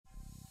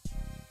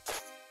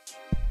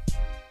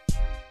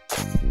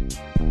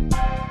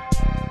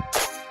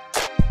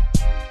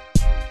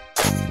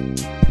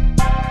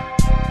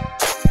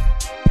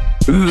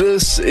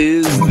This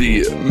is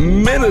the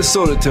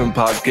Minnesota Tim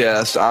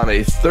podcast on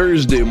a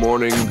Thursday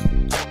morning.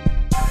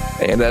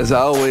 And as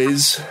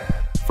always,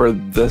 for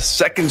the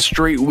second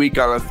straight week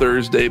on a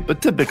Thursday,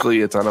 but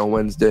typically it's on a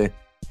Wednesday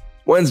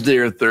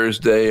or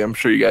Thursday. I'm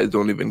sure you guys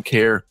don't even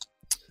care.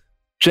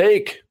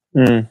 Jake.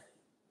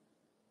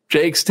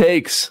 Jake's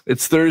Takes.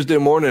 It's Thursday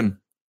morning.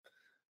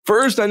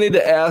 First, I need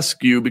to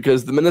ask you,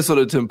 because the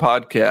Minnesota Tim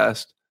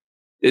podcast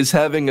is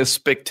having a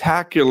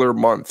spectacular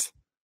month.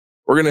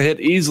 We're going to hit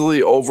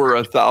easily over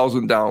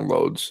 1,000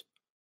 downloads.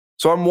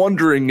 So I'm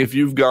wondering if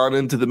you've gone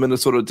into the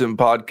Minnesota Tim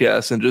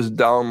podcast and just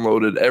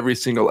downloaded every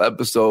single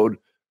episode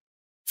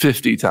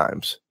 50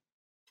 times.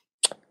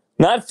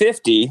 Not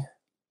 50.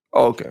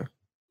 Oh, okay.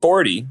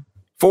 40.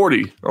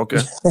 40. Okay.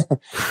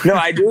 No,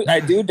 I do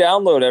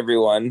download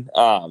everyone.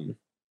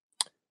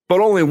 But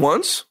only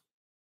once?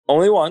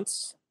 Only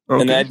once. Okay.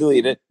 And then I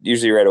delete it,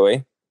 usually right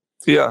away.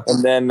 Yeah.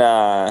 And then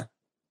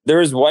there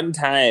was one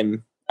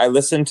time I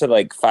listened to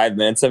like 5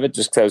 minutes of it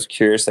just because I was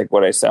curious like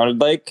what I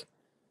sounded like.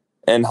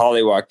 And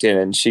Holly walked in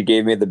and she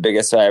gave me the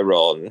biggest eye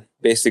roll and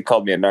basically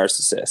called me a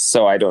narcissist.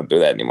 So I don't do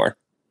that anymore.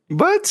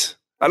 But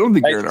I don't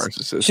think you're a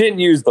narcissist. She didn't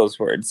use those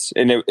words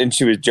and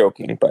she was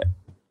joking, but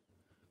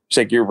she's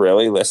like, "You're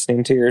really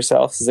listening to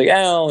yourself?" She's like,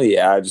 "Oh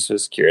yeah, I just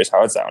was curious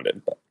how it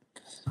sounded." But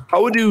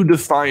how would you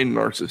define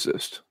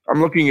narcissist?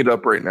 I'm looking it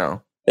up right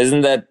now.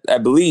 Isn't that, I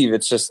believe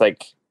it's just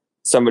like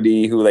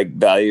somebody who like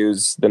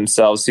values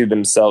themselves, see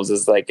themselves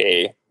as like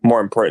a more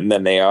important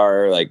than they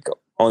are, like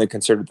only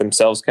concerned with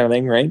themselves kind of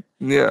thing, right?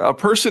 Yeah, a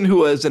person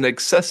who has an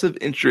excessive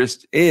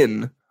interest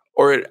in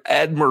or an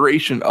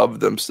admiration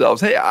of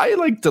themselves. Hey, I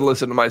like to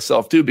listen to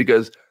myself too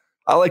because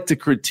I like to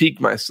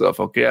critique myself,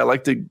 okay? I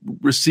like to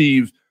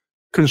receive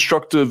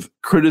constructive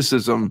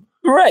criticism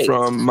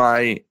from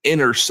my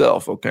inner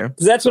self, okay?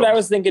 That's what I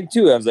was thinking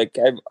too. I was like,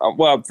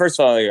 well, first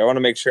of all, I want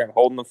to make sure I'm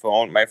holding my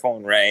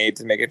phone right,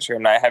 and making sure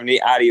I'm not having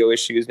any audio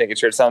issues, making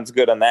sure it sounds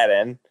good on that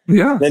end.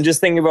 Yeah. Then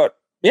just thinking about,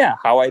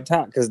 how I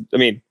talk. Because, I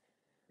mean,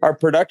 our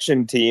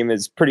production team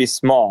is pretty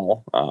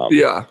small.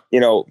 Yeah. You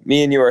know,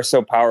 me and you are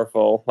so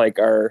powerful. Like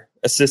our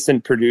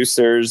assistant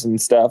producers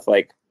and stuff,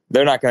 like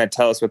they're not going to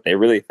tell us what they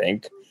really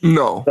think.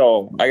 No.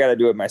 So I got to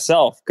do it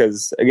myself.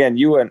 Because again,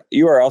 you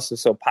are also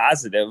so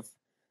positive.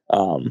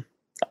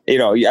 You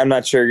know, I'm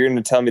not sure you're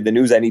going to tell me the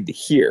news I need to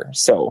hear.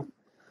 So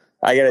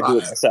I got to do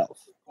it myself.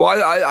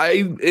 Well,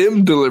 I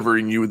am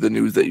delivering you the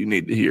news that you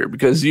need to hear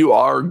because you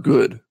are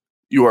good.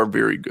 You are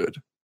very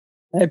good.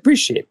 I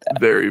appreciate that.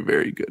 Very,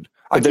 very good.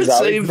 But there's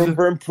always room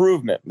for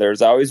improvement.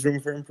 There's always room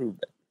for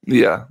improvement.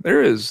 Yeah,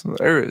 there is.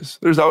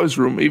 There's always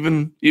room,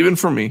 even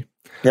for me.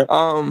 Yep.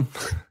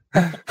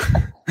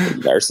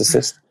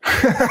 Narcissist.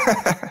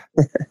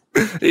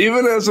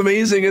 Even as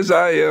amazing as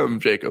I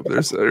am, Jacob,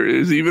 there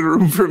is even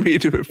room for me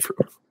to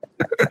improve.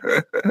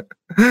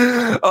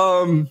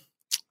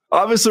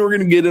 Obviously, we're going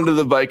to get into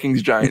the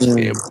Vikings-Giants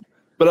game,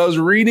 but I was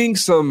reading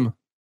some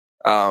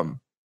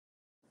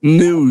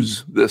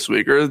news this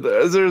week, or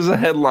there's a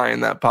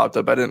headline that popped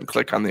up. I didn't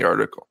click on the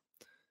article.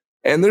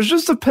 And there's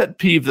just a pet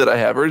peeve that I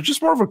have, or it's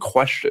just more of a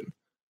question.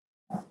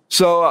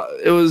 So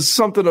it was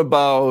something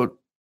about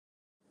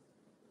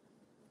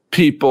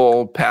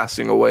people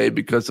passing away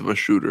because of a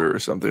shooter or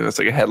something. That's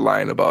like a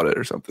headline about it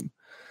or something.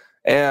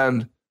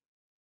 And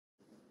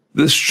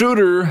this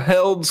shooter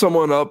held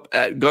someone up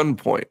at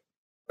gunpoint.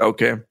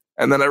 Okay.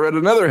 And then I read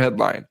another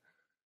headline.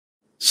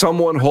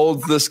 Someone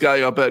holds this guy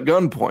up at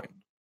gunpoint.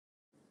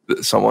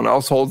 Someone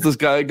else holds this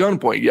guy at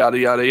gunpoint, yada,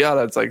 yada,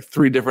 yada. It's like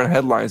 3 different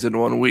headlines in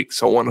 1 week.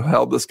 Someone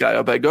held this guy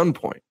up at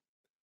gunpoint.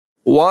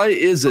 Why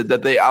is it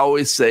that they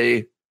always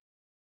say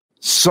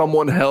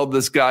someone held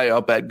this guy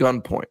up at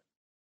gunpoint?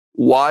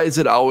 Why is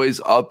it always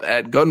up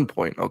at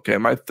gunpoint? Okay,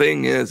 my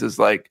thing is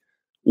like,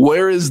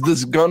 where is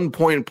this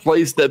gunpoint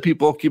place that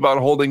people keep on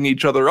holding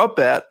each other up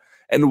at?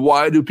 And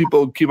why do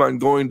people keep on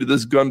going to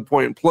this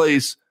gunpoint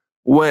place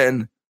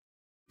when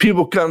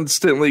people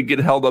constantly get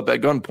held up at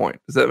gunpoint?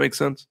 Does that make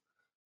sense?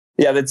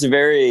 Yeah, that's a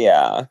very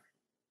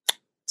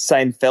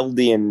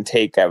Seinfeldian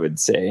take, I would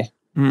say.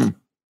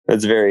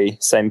 That's a very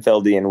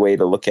Seinfeldian way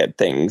to look at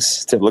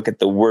things, to look at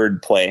the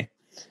wordplay.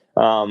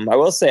 I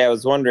will say, I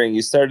was wondering,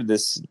 you started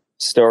this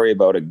story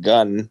about a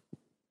gun,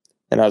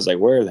 and I was like,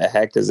 where the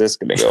heck is this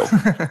going to go?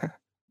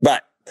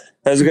 But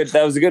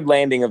that was a good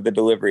landing of the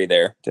delivery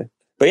there.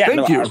 But yeah,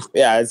 Thank you.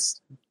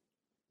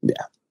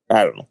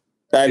 I don't know.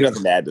 I have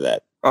nothing to add to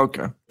that.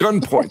 Okay.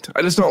 Gunpoint.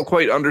 I just don't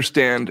quite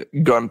understand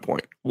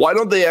gunpoint. Why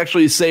don't they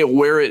actually say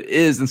where it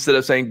is instead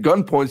of saying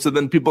gunpoint so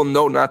then people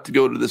know not to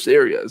go to this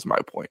area is my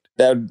point.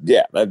 That'd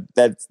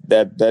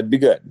be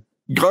good.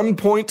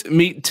 Gunpoint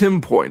meet Tim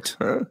Point.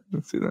 Huh?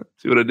 Let's see that.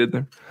 See what I did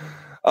there?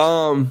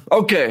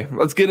 Okay,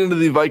 let's get into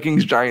the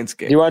Vikings-Giants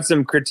game. You want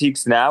some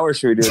critiques now, or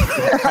should we do it?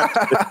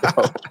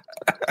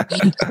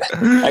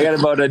 I got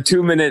about a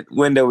 2-minute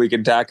window we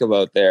can talk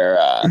about there.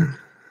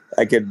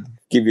 I could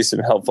give you some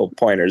helpful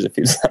pointers if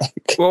you'd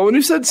like. Well, when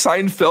you said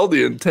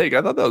Seinfeldian take,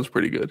 I thought that was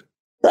pretty good.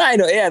 I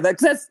know, yeah.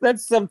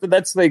 That's something.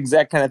 That's the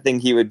exact kind of thing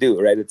he would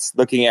do, right? It's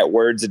looking at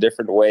words a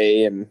different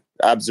way, and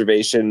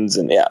observations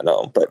and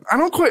but I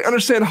don't quite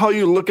understand how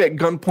you look at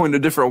gunpoint a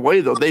different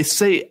way though. They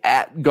say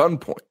at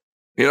gunpoint.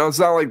 It's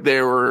not like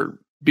they were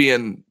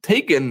being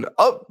taken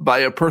up by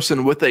a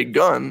person with a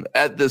gun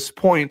at this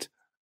point.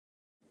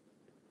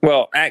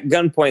 Well, at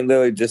gunpoint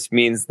literally just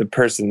means the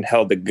person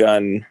held a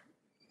gun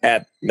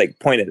at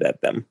pointed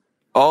at them.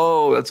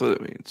 Oh, that's what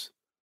it means.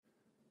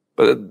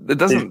 But it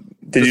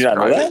doesn't. Did you not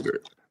know that?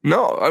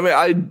 No, I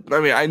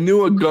mean, I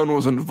knew a gun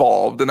was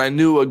involved, and I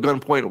knew a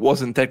gunpoint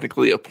wasn't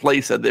technically a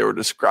place that they were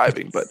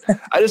describing. But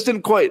I just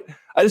don't quite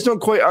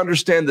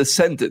understand the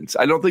sentence.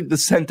 I don't think the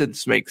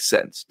sentence makes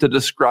sense to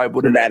describe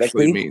what it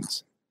actually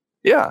means.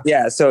 Yeah.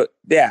 Yeah. So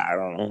I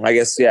don't know. I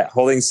guess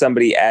holding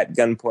somebody at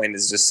gunpoint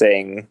is just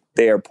saying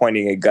they are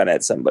pointing a gun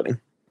at somebody.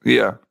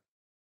 Yeah.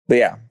 But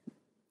yeah,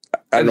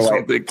 I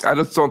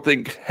just don't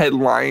think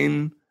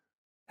headlines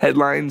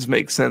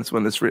make sense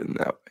when it's written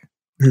that way.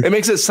 It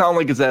makes it sound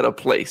like it's at a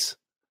place.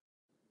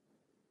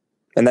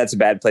 And that's a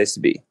bad place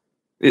to be.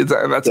 That's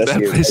a bad place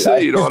to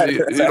be. You don't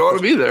want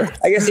to be there.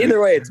 I guess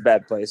either way, it's a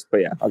bad place. But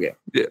yeah, okay.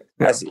 Yeah.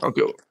 I see.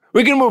 Okay.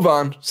 We can move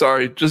on.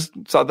 Sorry. Just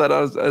saw that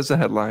as a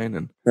headline.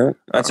 And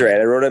that's all right.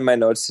 I wrote it in my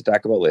notes to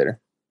talk about later.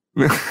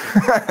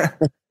 Have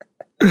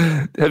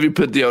you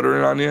put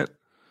deodorant on yet?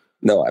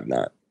 No, I've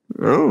not.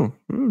 Oh,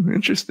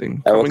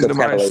 interesting. I woke up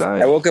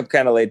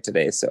kind of late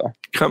today, so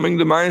coming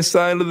to my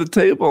side of the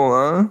table,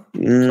 huh?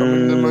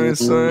 Coming to my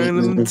side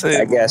of the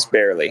table. I guess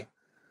barely.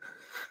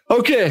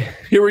 Okay,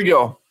 here we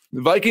go.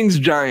 The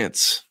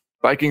Vikings-Giants.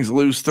 Vikings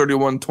lose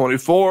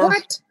 31-24.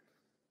 What?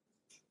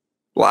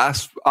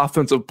 Last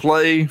offensive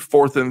play,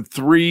 4th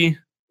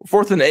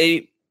and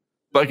 8.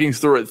 Vikings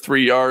threw it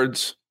 3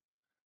 yards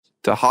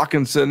to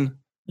Hawkinson.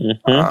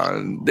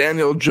 Mm-hmm.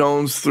 Daniel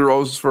Jones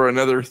throws for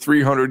another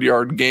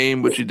 300-yard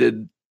game, which he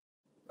did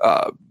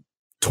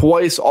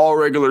twice all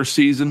regular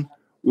season,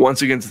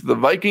 once against the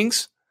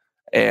Vikings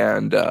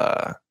and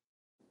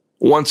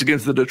once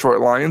against the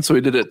Detroit Lions. So he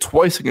did it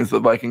twice against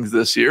the Vikings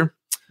this year.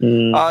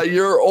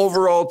 Your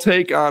overall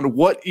take on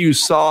what you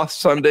saw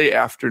Sunday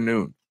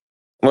afternoon?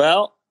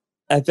 Well,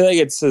 I feel like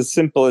it's as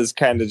simple as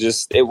kind of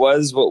just it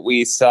was what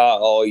we saw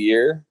all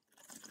year.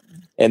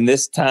 And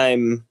this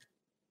time,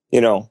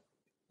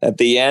 at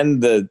the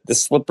end, the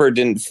slipper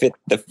didn't fit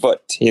the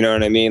foot. You know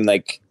what I mean?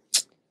 Like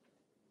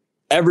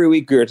every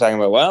week we were talking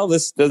about, well,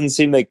 this doesn't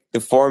seem like the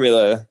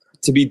formula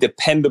to be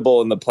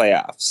dependable in the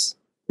playoffs,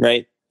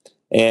 right?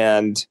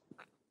 And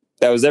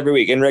that was every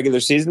week. In regular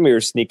season, we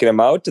were sneaking them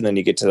out, and then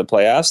you get to the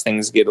playoffs,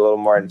 things get a little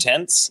more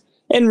intense.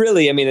 And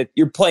really, I mean,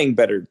 you're playing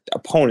better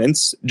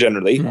opponents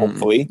generally,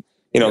 hopefully.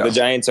 The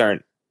Giants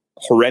aren't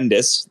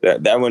horrendous.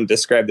 That wouldn't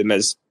describe them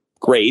as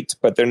great,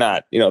 but they're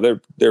not,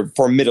 they're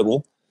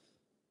formidable.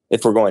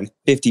 If we're going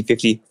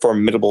 50-50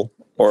 formidable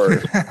or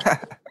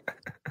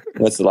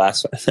what's the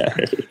last one?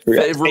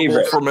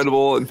 Favorable,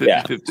 formidable, and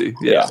 50-50.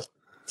 Yeah.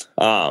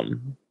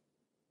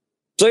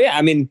 So, yeah,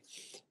 I mean,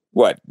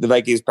 the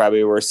Vikings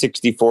probably were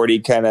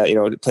 60-40 kind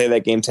of, play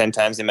that game 10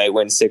 times. They might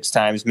win 6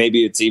 times.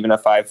 Maybe it's even a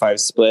 5-5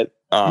 split.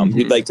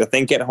 You'd like to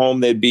think at home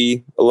they'd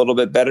be a little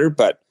bit better,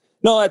 but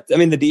no, I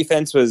mean, the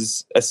defense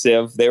was a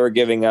sieve. They were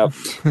giving up.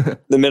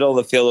 The middle of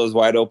the field was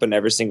wide open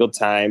every single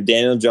time.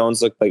 Daniel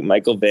Jones looked like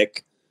Michael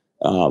Vick.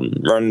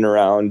 Running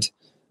around.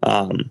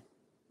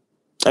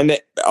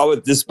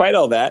 Despite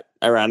all that,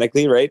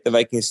 ironically, right, the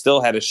Vikings still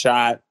had a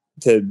shot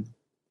to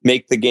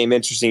make the game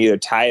interesting, either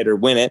tie it or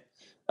win it,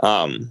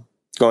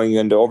 going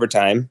into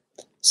overtime.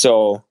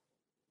 So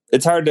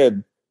it's hard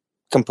to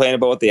complain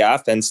about what the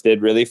offense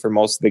did really for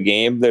most of the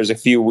game. There's a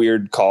few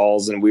weird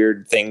calls and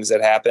weird things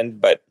that happened,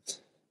 but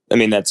I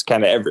mean, that's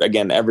kind of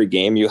every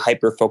game. You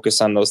hyper focus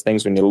on those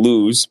things when you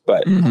lose,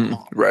 but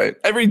right.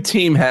 Every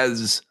team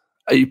has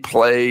a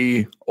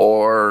play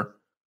or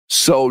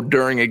so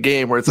during a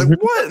game where it's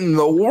like, what in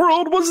the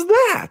world was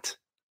that?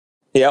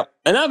 Yeah.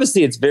 And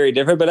obviously it's very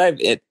different, but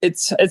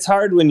it's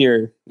hard when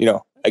you're,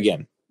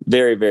 again,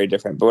 very, very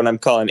different. But when I'm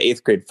calling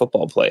 8th grade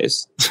football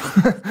plays,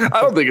 I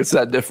don't think it's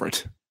that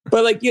different.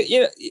 But like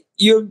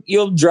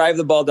you'll drive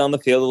the ball down the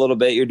field a little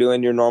bit. You're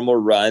doing your normal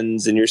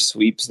runs and your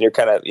sweeps and you're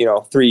kind of,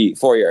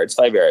 3-4 yards,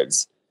 5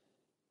 yards.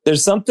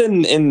 There's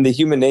something in the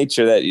human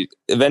nature that you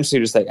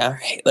eventually just like, all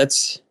right,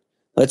 let's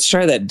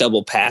try that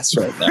double pass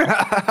right now.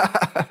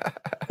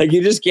 Like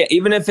you just can't,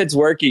 even if it's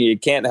working, you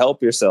can't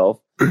help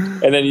yourself.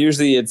 And then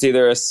usually it's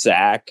either a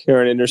sack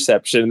or an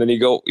interception. And then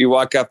you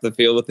walk off the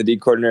field with the D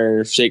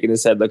coordinator shaking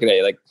his head, looking at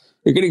you like,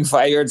 you're getting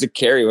 5 yards of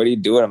carry. What are you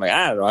doing? I'm like,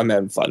 I don't know. I'm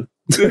having fun.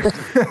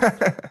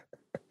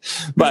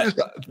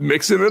 But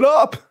mixing it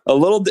up a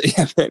little,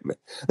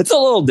 it's a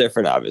little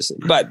different, obviously.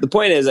 But the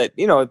point is that,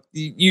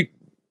 you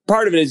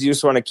part of it is you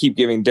just want to keep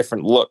giving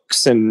different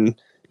looks and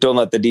don't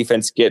let the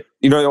defense get,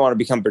 you don't want to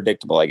become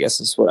predictable, I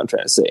guess is what I'm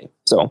trying to say.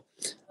 So,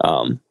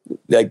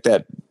 like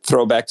that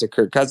throwback to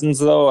Kirk Cousins,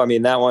 though, I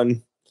mean, that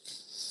one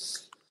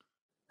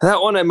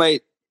I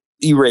might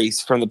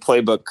erase from the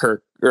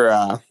playbook.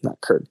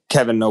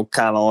 Kevin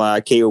O'Connell,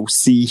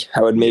 KOC.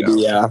 I would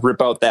maybe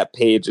rip out that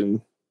page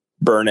and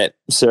burn it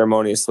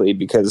ceremoniously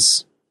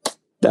because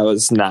that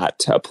was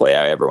not a play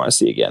I ever want to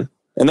see again.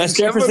 Unless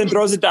Jefferson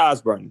throws it to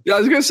Osborne. Yeah, I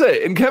was going to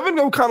say, in Kevin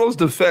O'Connell's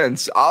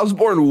defense,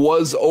 Osborne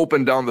was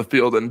open down the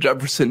field and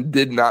Jefferson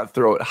did not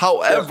throw it.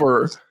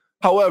 However,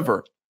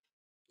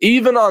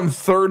 even on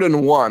 3rd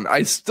and 1,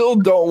 I still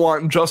don't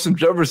want Justin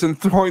Jefferson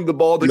throwing the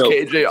ball to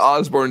KJ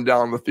Osborne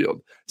down the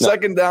field. No.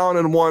 2nd down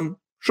and 1,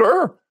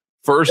 sure.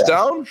 1st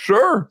down,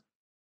 sure.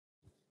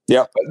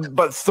 Yeah.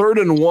 But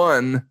 3rd and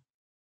 1,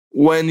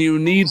 when you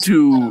need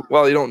to,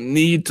 well, you don't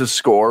need to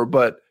score,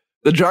 but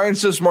the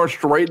Giants just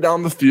marched right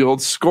down the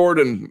field, scored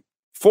in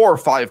 4 or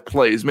 5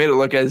 plays, made it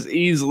look as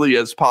easily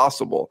as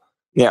possible.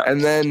 Yeah.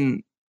 And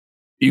then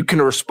you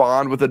can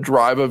respond with a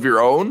drive of your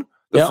own.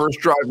 The first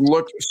drive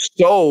looked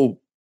so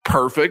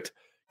perfect.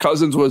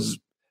 Cousins was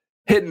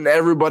hitting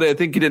everybody. I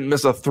think he didn't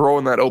miss a throw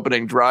in that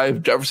opening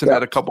drive. Jefferson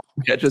had a couple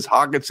of catches.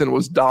 Hockenson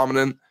was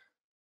dominant.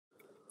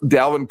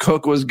 Dalvin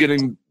Cook was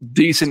getting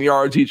decent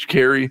yards each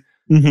carry.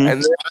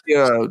 And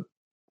then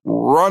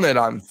run it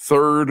on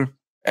 3rd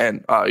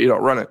and you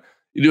don't run it.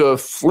 You do a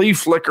flea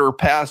flicker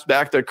pass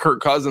back to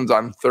Kirk Cousins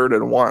on 3rd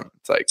and 1.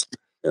 It's like,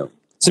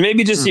 so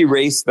maybe just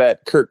erase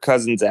that Kirk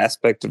Cousins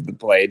aspect of the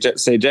play.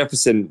 Say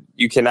Jefferson,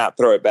 you cannot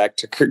throw it back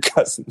to Kirk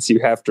Cousins. You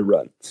have to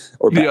run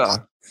or pass.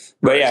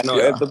 Yeah,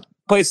 but the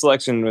play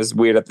selection was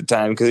weird at the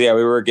time because we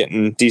were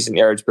getting decent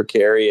yards per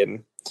carry,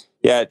 and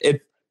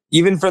it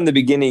even from the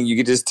beginning you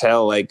could just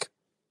tell like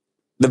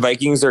the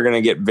Vikings are going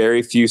to get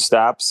very few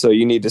stops, so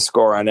you need to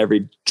score on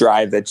every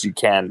drive that you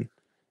can,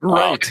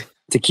 right?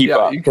 To keep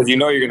up, because you're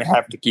going to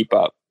have to keep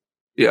up.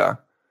 Yeah,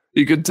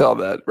 you could tell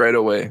that right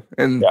away.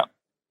 And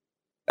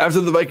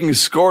after the Vikings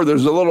scored,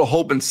 there's a little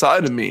hope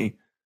inside of me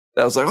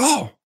that was like,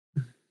 oh,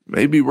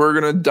 maybe we're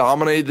going to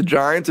dominate the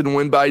Giants and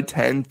win by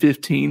 10,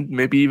 15,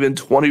 maybe even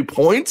 20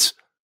 points.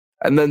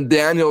 And then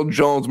Daniel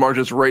Jones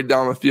marches right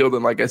down the field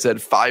in, like I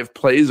said, 5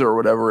 plays or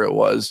whatever it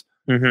was.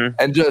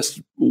 And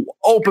just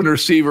open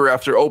receiver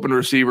after open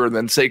receiver. And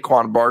then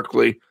Saquon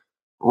Barkley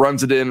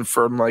runs it in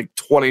from like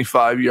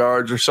 25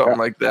 yards or something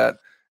like that.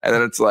 And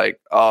then it's like,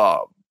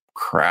 oh,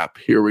 crap,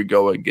 here we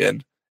go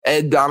again.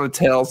 Ed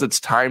Donatell's "It's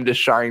time to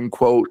shine"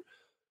 quote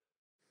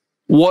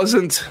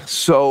wasn't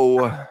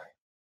so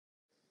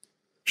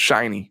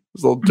shiny. It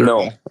was a little dirty.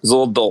 No, it was a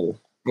little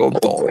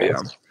dull.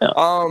 Yeah.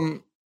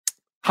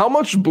 How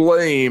much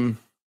blame,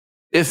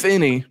 if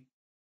any,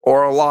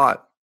 or a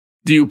lot,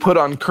 do you put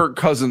on Kirk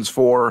Cousins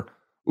for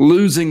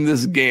losing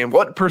this game?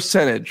 What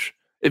percentage,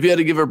 if you had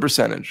to give a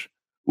percentage,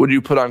 would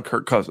you put on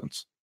Kirk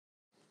Cousins?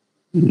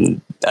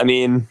 I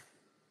mean,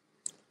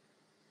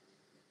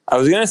 I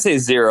was going to say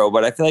 0,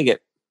 but I feel like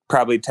it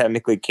probably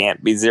technically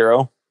can't be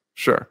 0.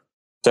 Sure.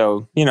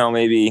 So,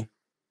 maybe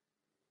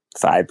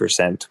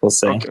 5%, we'll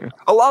say. Okay.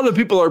 A lot of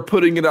people are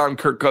putting it on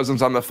Kirk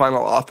Cousins on the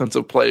final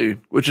offensive play,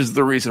 which is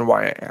the reason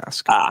why I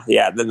ask.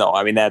 No,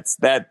 I mean,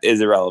 that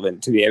is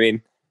irrelevant to me. I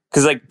mean,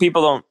 because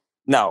people don't,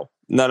 no,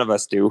 none of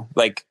us do.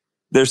 Like,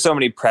 there's so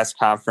many press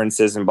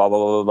conferences and blah, blah,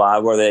 blah, blah,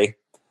 where they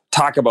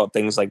talk about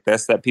things like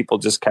this that people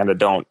just kind of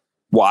don't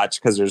watch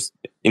because there's,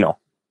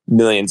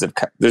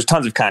 there's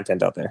tons of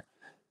content out there.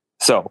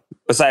 So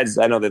besides,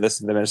 I know they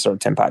listen to the Minnesota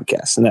 10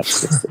 podcast, and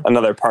that's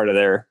another part of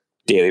their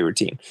daily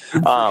routine.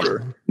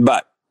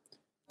 But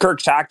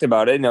Kirk talked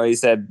about it. He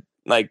said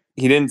like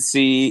he didn't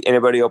see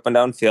anybody open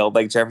downfield.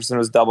 Like Jefferson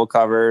was double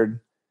covered.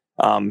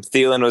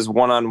 Thielen was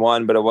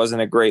 1-on-1, but it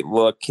wasn't a great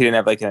look. He didn't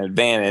have like an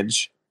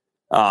advantage.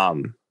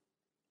 And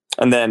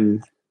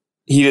then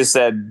he just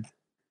said,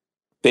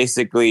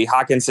 basically,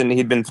 Hockenson,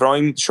 he'd been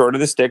throwing short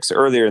of the sticks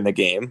earlier in the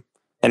game,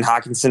 and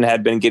Hockenson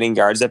had been getting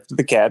yards after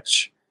the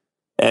catch,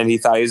 and he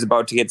thought he was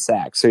about to get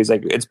sacked. So he's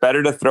like, it's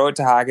better to throw it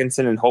to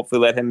Hockenson and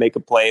hopefully let him make a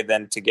play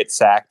than to get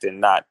sacked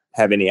and not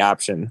have any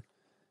option.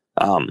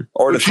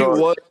 Or he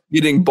was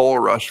getting bull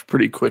rushed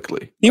pretty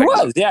quickly. He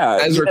was.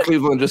 Ezra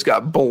Cleveland just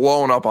got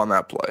blown up on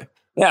that play.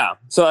 Yeah.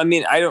 So, I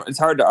mean, it's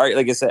hard to argue.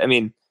 Like I said, I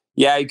mean,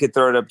 you could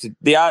throw it up to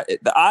the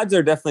odds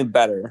are definitely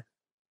better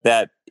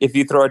that if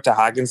you throw it to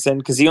Hockenson,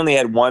 because he only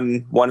had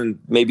one and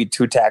maybe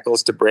 2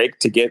 tackles to break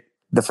to get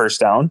the first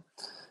down.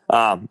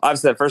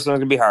 Obviously, that first one was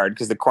going to be hard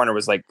because the corner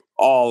was like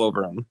all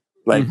over him,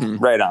 like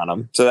right on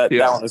him. So that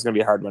one was going to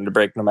be a hard one to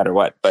break no matter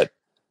what. But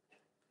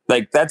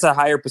like that's a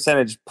higher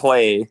percentage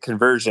play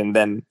conversion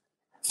than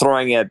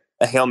throwing a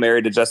Hail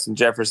Mary to Justin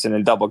Jefferson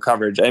in double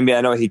coverage. I mean,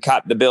 I know he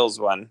caught the Bills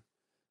one,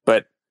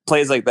 but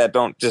plays like that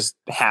don't just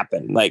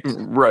happen. Like,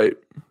 right.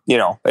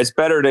 It's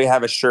better to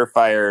have a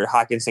surefire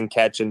Hockenson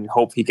catch and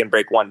hope he can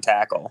break 1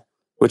 tackle,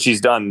 which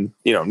he's done,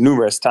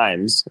 numerous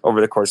times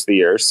over the course of the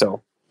year.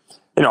 So,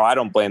 I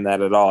don't blame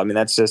that at all. I mean,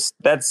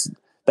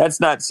 that's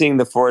not seeing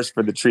the forest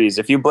for the trees.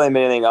 If you blame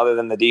anything other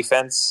than the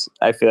defense,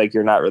 I feel like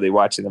you're not really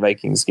watching the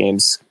Vikings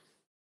games.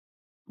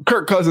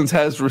 Kirk Cousins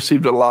has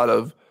received a lot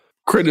of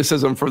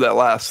criticism for that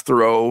last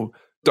throw,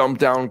 dump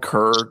down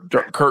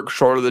Kirk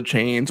short of the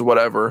chains,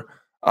 whatever.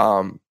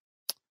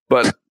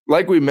 But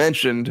like we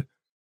mentioned,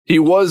 he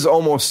was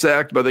almost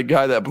sacked by the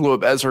guy that blew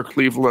up Ezra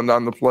Cleveland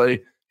on the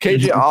play.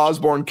 KJ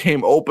Osborne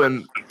came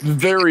open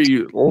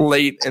very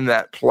late in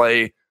that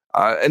play,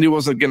 and he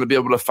wasn't going to be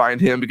able to find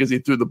him because he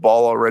threw the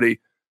ball already.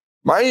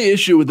 My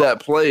issue with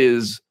that play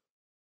is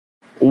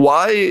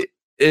why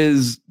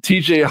is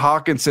TJ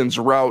Hawkinson's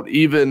route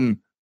even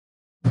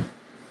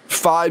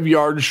 5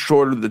 yards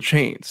short of the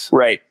chains?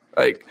 Right.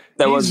 Like,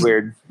 that was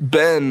weird.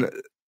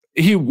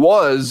 He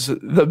was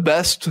the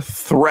best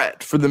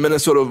threat for the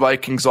Minnesota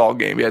Vikings all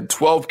game. He had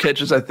 12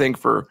 catches, I think,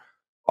 for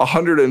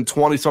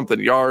 120 something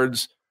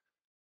yards.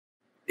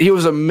 He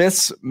was a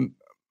matchup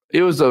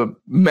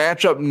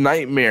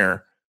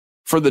nightmare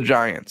for the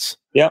Giants.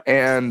 Yep.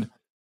 And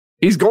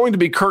he's going to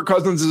be Kirk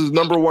Cousins'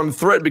 number one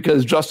threat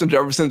because Justin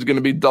Jefferson's going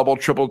to be double,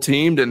 triple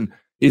teamed, and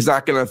he's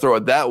not going to throw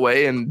it that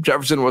way. And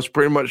Jefferson was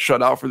pretty much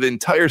shut out for the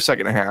entire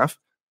second half.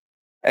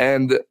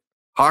 And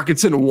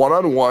Hawkinson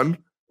one-on-one,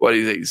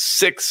 he's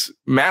 6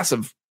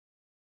 massive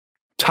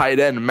tight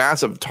end,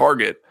 massive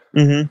target.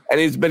 Mm-hmm. And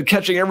he's been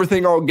catching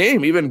everything all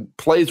game, even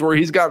plays where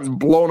he's gotten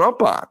blown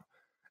up on.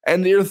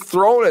 And you're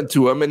throwing it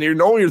to him, and you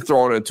know you're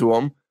throwing it to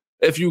him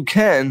if you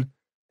can,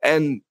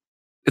 and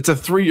it's a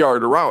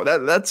 3-yard route.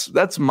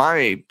 That's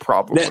my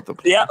problem with the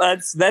play. Yeah,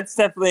 that's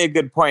definitely a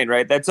good point,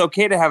 right? That's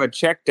okay to have a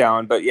check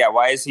down, but yeah,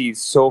 why is he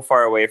so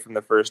far away from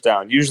the first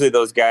down? Usually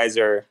those guys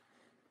are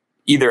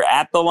either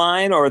at the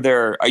line or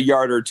they're a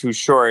yard or two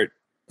short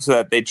so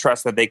that they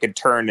trust that they could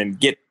turn and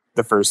get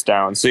the first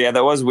down. So yeah,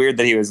 that was weird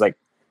that he was like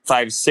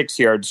 5-6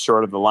 yards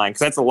short of the line,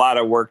 because that's a lot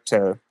of work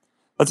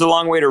that's a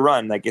long way to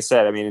run, like you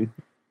said. I mean,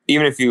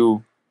 even if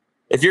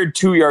you're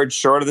 2 yards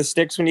short of the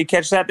sticks when you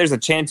catch that, there's a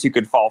chance you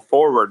could fall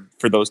forward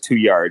for those 2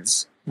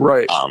 yards.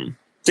 Right. So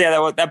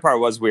yeah, that part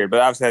was weird,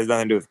 but obviously has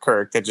nothing to do with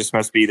Kirk. That just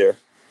must be either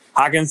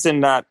Hawkinson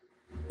not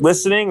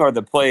listening or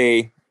the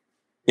play,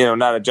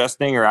 not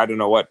adjusting, or I don't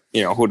know what,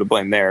 who to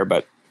blame there.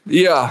 But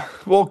yeah,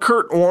 well,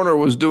 Kurt Warner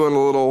was doing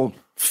a little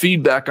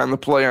feedback on the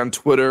play on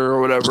Twitter or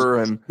whatever,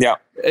 and yeah,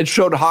 it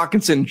showed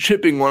Hawkinson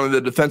chipping one of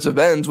the defensive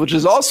ends, which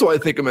is also, I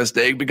think, a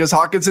mistake because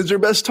Hawkinson's your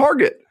best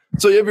target.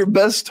 So you have your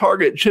best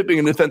target chipping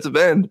a defensive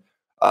end,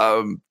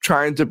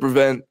 trying to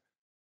prevent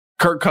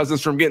Kirk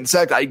Cousins from getting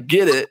sacked. I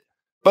get it,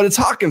 but it's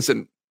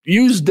Hawkinson.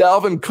 Use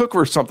Dalvin Cook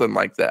or something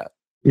like that.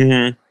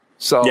 Mm-hmm.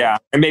 So yeah,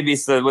 and maybe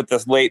with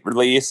this late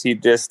release, he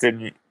just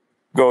didn't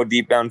go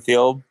deep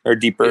downfield or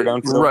deeper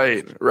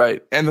downfield.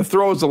 Right. And the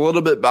throw was a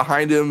little bit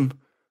behind him.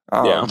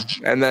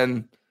 And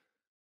then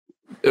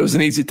it was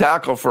an easy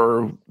tackle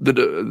for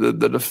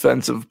the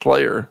defensive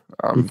player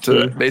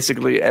to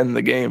basically end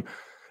the game.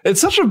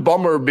 It's such a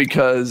bummer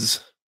because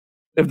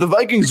if the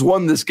Vikings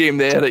won this game,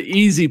 they had an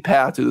easy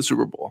path to the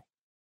Super Bowl.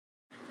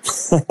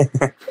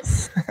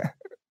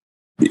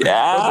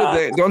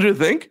 Yeah. Don't you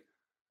think?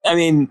 I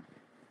mean,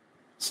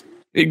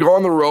 you go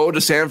on the road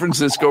to San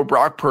Francisco,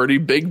 Brock Purdy,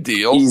 big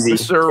deal. Easy.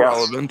 Mr.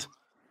 Irrelevant.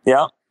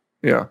 Yeah.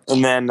 Yeah.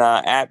 And then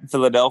at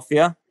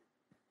Philadelphia.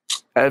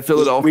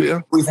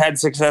 We've had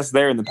success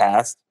there in the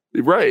past.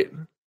 Right.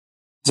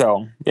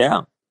 So,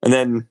 yeah. And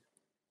then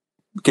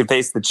we could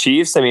face the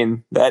Chiefs. I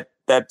mean,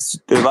 that's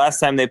the last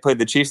time they played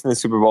the Chiefs in the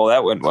Super Bowl.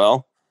 That went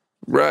well.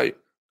 Right.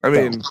 I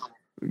mean,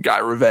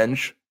 got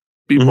revenge.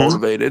 Be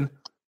motivated.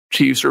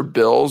 Chiefs or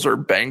Bills or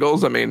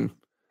Bengals. I mean,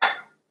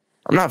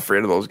 I'm not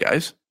afraid of those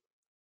guys.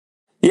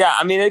 Yeah,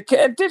 I mean, it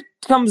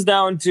comes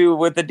down to,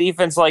 with a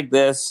defense like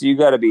this, you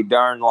got to be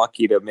darn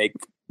lucky to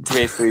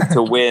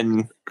to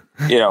win,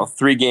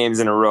 3 games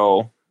in a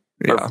row.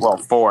 Yeah. Or,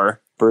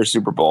 4 for a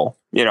Super Bowl.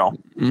 You got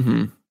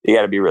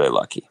to be really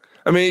lucky.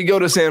 I mean, you go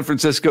to San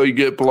Francisco, you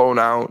get blown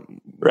out.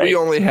 Right. We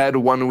only had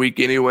 1 week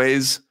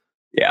anyways.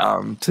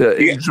 Yeah. To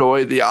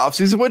enjoy the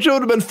offseason, which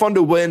would have been fun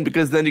to win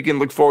because then you can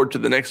look forward to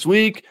the next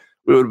week.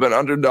 We would have been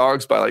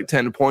underdogs by like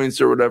 10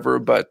 points or whatever.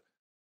 But,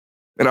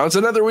 it's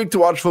another week to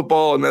watch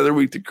football, another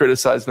week to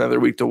criticize, another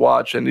week to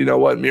watch. And you know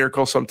what?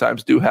 Miracles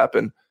sometimes do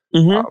happen.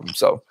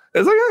 So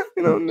it's like,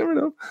 never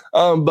know.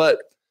 But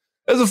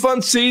it was a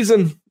fun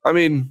season. I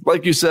mean,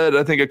 like you said,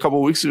 I think a couple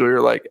of weeks ago,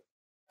 you're like,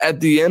 at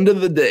the end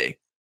of the day,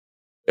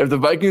 if the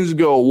Vikings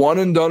go one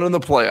and done in the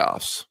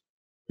playoffs,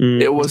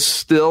 it was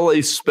still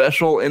a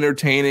special,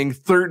 entertaining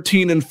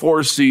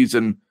 13-4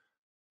 season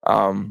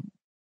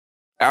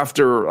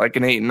after like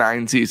an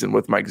 8-9 season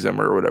with Mike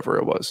Zimmer or whatever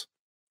it was.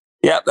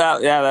 Yeah,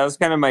 that was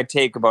kind of my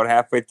take about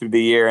halfway through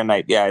the year, and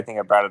I think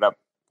I brought it up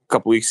a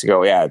couple weeks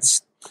ago. Yeah,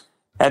 it's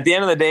at the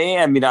end of the day.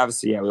 I mean,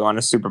 obviously, we want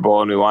a Super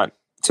Bowl and we want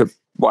to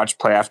watch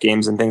playoff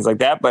games and things like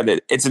that, but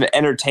it's an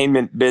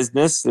entertainment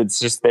business. It's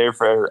just there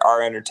for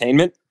our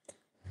entertainment,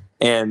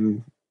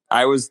 and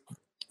I was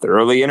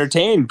thoroughly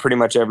entertained pretty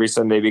much every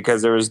Sunday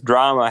because there was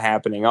drama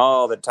happening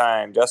all the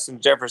time. Justin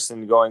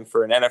Jefferson going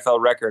for an NFL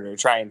record, or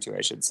trying to,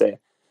 I should say,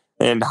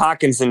 and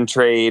Hawkinson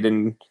trade,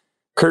 and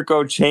Kirk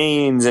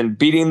O'Chains, and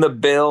beating the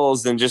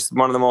Bills, and just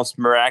one of the most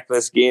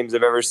miraculous games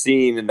I've ever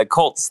seen. And the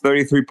Colts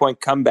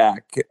 33-point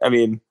comeback. I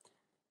mean,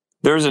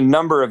 there's a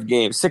number of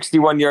games,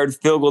 61-yard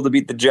field goal to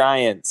beat the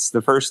Giants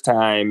the first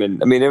time.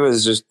 And I mean, it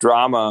was just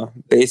drama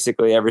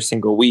basically every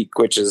single week,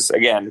 which is,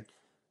 again,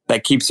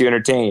 that keeps you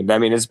entertained. I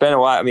mean, it's been a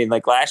while. I mean,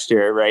 like last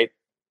year, right?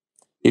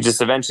 You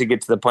just eventually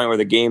get to the point where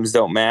the games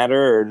don't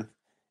matter. And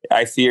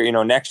I fear,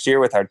 next year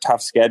with our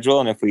tough schedule,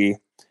 and if we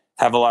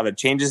have a lot of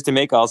changes to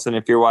make, all of a sudden,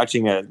 if you're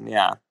watching a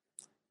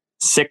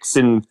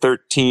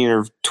 6-13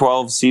 or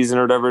 12 season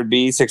or whatever it'd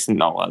be,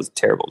 that was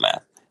terrible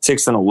math.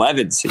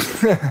 6-11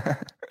 season.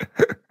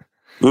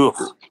 Oof.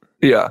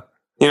 Yeah.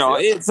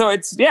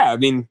 I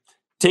mean,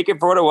 take it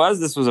for what it was.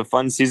 This was a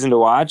fun season to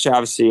watch.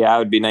 Obviously, it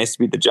would be nice to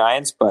beat the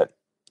Giants, but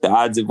the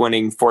odds of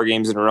winning 4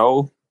 games in a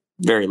row,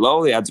 very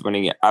low. The odds of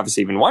winning,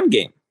 obviously, even 1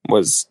 game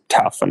was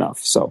tough enough.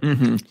 So,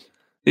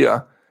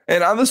 yeah.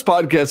 And on this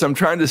podcast, I'm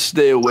trying to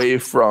stay away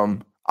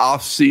from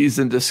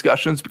off-season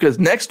discussions because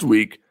next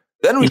week,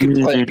 then we can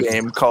play a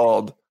game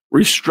called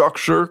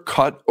Restructure,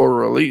 Cut, or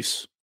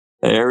Release.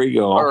 There we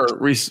go. Or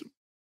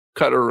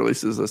cut or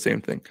release is the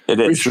same thing. It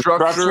is.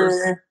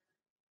 Restructure,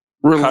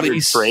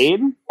 release,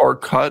 trade, or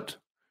cut.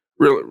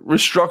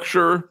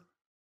 Restructure,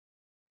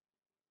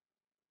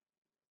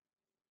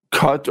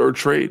 cut, or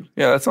trade.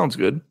 Yeah, that sounds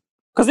good.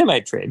 Because they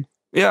might trade.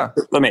 Yeah.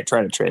 They might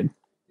try to trade.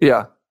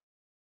 Yeah.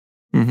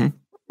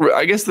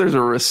 I guess there's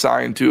a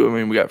resign too. I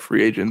mean, we got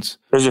free agents.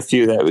 There's a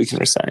few that we can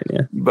resign,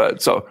 yeah.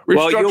 But so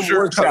you'll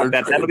workshop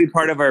that. That'll be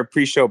part of our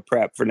pre-show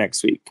prep for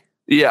next week.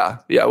 Yeah.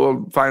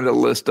 We'll find a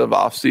list of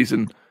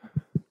off-season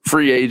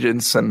free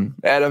agents, and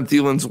Adam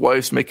Thielen's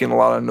wife's making a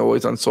lot of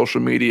noise on social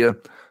media.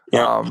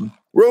 Yeah.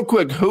 Real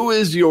quick, who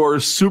is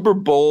your Super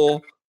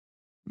Bowl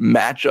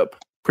matchup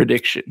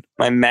prediction?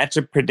 My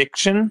matchup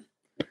prediction?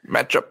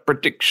 Matchup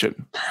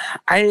prediction.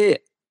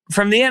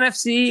 From the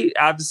NFC,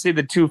 obviously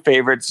the 2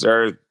 favorites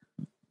are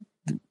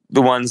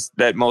the ones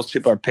that most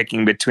people are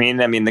picking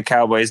between. I mean, the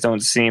Cowboys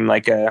don't seem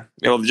like the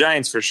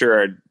Giants for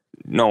sure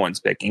no one's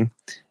picking.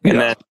 And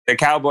then the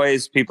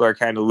Cowboys, people are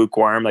kind of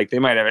lukewarm. Like, they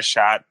might have a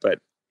shot, but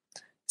it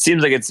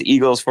seems like it's the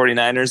Eagles,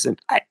 49ers.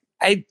 And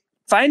I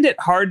find it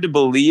hard to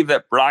believe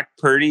that Brock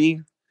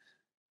Purdy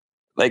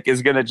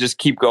is going to just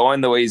keep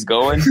going the way he's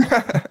going.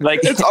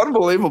 It's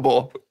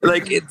unbelievable.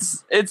 It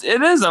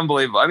is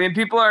unbelievable. I mean,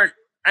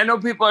 I know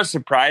people are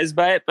surprised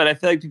by it, but I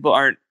feel like people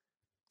aren't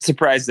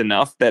surprised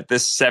enough that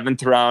this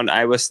 7th round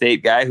Iowa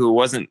State guy who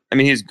wasn't, I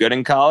mean, he was good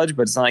in college,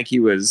 but it's not like he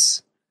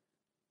was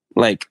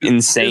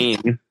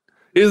insane.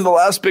 He was the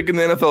last pick in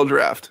the NFL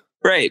draft.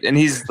 Right. And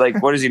he's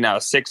what is he now?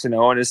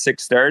 6-0 in his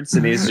 6 starts.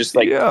 And he's just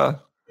yeah.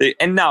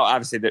 And now,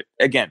 obviously,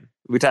 again,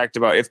 we talked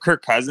about if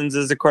Kirk Cousins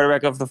is the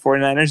quarterback of the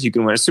 49ers, you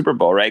can win a Super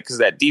Bowl, right? Because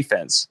that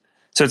defense.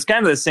 So it's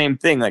kind of the same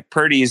thing.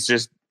 Purdy's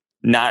just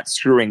not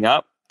screwing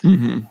up.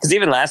 Because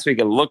even last week,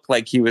 it looked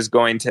like he was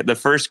going to the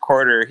first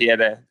quarter. He had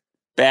a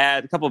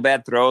couple of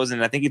bad throws,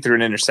 and I think he threw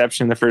an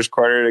interception in the first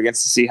quarter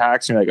against the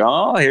Seahawks. And you're like,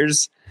 oh,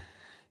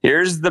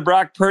 here's the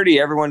Brock Purdy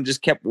everyone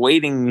just kept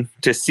waiting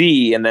to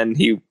see, and then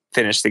he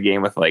finished the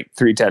game with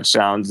 3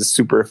 touchdowns,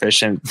 super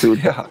efficient, threw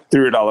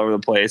it all over the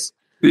place.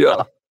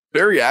 Yeah,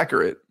 very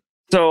accurate.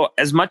 So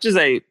as much as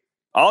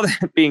all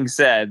that being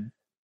said,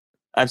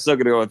 I'm still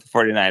going to go with the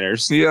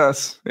 49ers.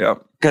 Yes, yeah.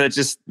 Because it's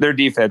just, their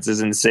defense is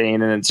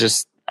insane, and it's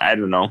just, I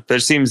don't know. There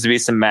seems to be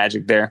some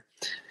magic there.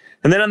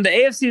 And then on the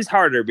AFC is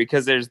harder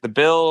because there's the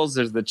Bills,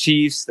 there's the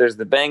Chiefs, there's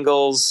the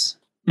Bengals,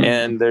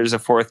 and there's a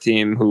 4th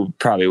team who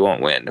probably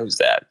won't win. Who's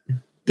that?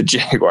 The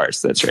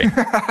Jaguars. That's right.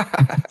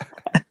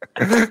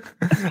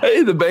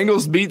 Hey, the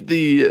Bengals beat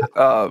the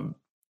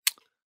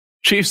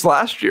Chiefs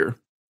last year.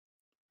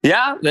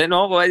 Yeah,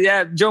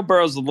 Joe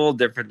Burrow's a little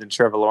different than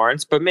Trevor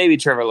Lawrence, but maybe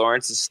Trevor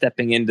Lawrence is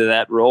stepping into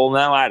that role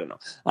now. I don't know.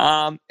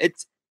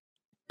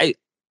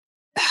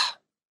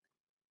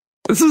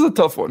 This is a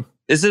tough one.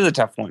 This is a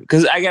tough one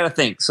because I got to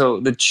think. So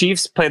the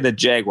Chiefs play the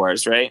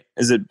Jaguars, right?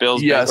 Is it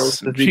Bills?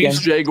 Yes, Chiefs,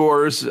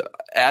 Jaguars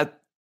at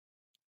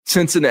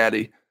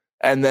Cincinnati.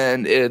 And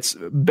then it's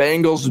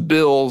Bengals,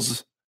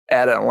 Bills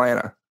at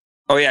Atlanta.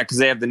 Oh, yeah, because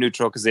they have the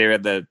neutral because they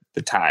had the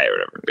tie or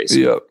whatever,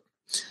 basically.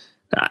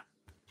 Yep.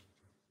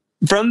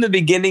 From the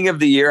beginning of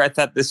the year, I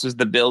thought this was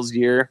the Bills'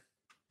 year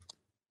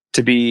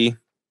to be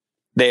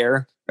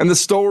there. And the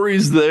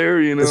story's there,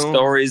 The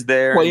story's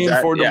there. Playing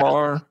for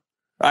Damar.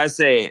 I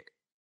say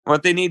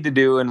what they need to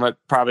do and what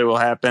probably will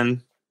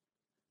happen.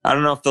 I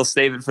don't know if they'll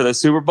save it for the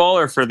Super Bowl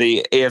or for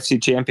the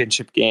AFC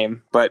Championship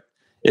game, but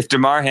if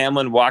Damar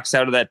Hamlin walks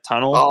out of that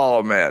tunnel,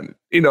 oh man,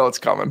 it's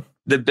coming.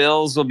 The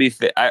Bills will be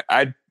fit.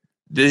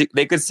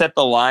 They could set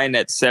the line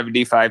at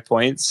 75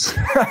 points,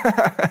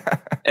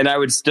 and I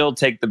would still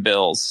take the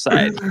Bills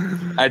side.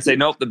 I'd say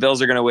nope, the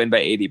Bills are going to win by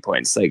 80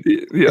 points.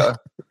 Yeah.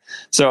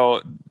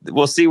 So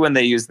we'll see when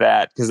they use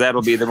that because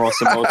that'll be the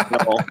most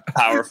emotional,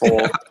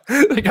 powerful.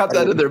 They got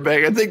that in their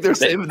bag. I think they're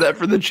saving that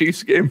for the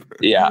Chiefs game.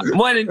 Yeah,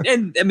 well,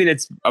 and I mean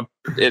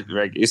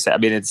like you said, I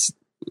mean it's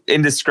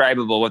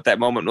indescribable what that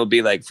moment will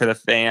be like for the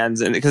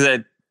fans, and because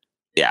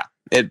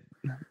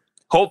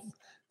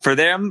for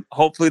them,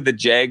 hopefully the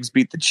Jags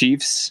beat the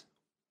Chiefs.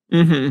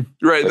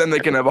 Mm-hmm. Right, then they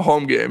can have a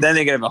home game. Then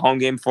they can have a home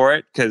game for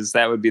it because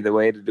that would be the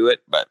way to do it.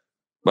 But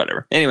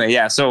whatever. Anyway,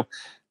 yeah. So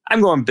I'm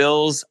going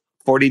Bills,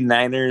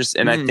 49ers,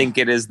 and I think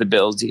it is the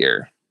Bills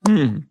year.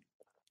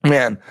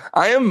 Man,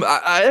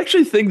 I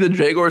actually think the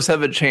Jaguars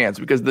have a chance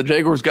because the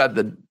Jaguars got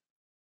the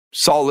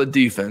solid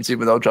defense,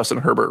 even though Justin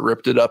Herbert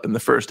ripped it up in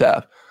the first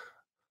half.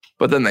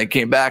 But then they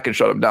came back and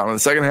shut them down in the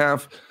second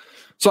half.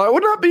 So I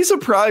would not be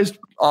surprised,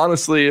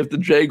 honestly, if the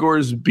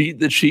Jaguars beat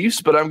the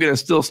Chiefs, but I'm going to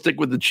still stick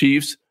with the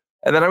Chiefs.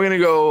 And then I'm going to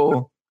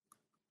go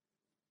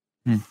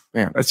Man,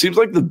 it seems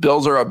like the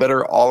Bills are a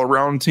better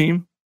all-around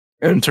team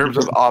in terms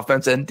of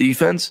offense and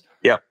defense.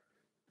 Yeah.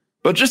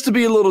 But just to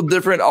be a little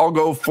different, I'll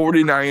go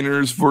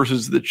 49ers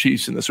versus the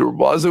Chiefs in the Super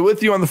Bowl. As I'm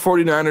with you on the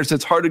 49ers,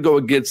 it's hard to go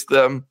against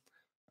them.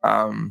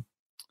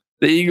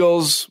 The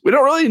Eagles, we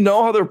don't really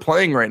know how they're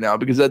playing right now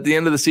because at the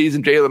end of the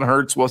season, Jalen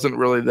Hurts wasn't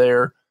really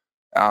there.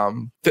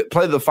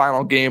 Played the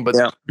final game, but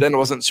then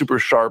wasn't super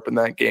sharp in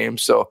that game.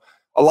 So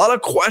a lot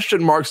of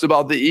question marks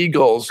about the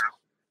Eagles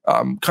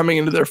coming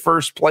into their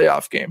first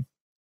playoff game.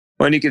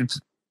 When you could,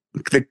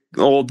 the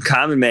old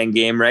common man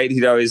game, right?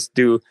 He'd always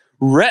do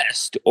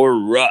rest or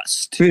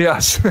rust.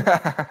 Yes.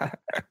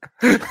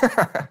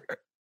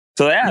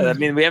 So, I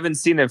mean, we haven't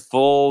seen a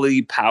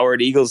fully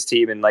powered Eagles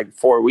team in like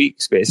 4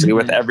 weeks, basically,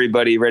 with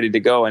everybody ready to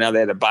go. And now they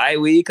had a bye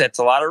week. That's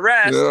a lot of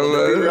rest. Oh,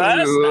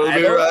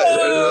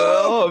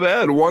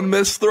 man. One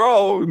missed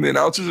throw. And the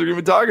announcers are going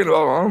to be talking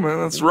about, oh, man,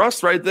 that's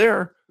rust right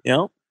there.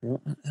 Yeah.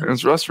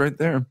 That's rust right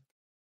there.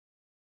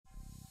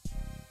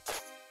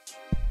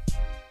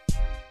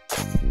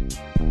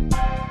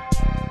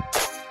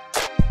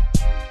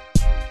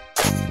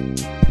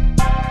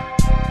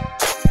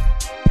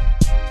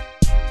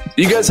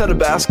 You guys had a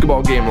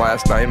basketball game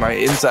last night. My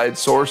inside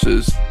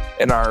sources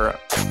in our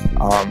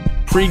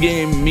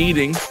pregame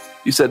meeting,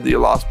 you said that you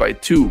lost by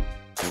 2.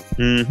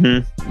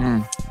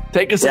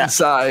 Take us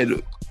inside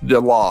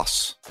the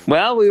loss.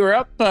 Well, we were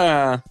up,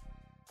 I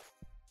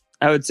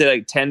would say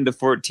like 10 to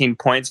 14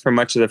 points for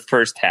much of the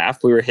first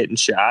half. We were hitting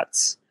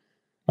shots.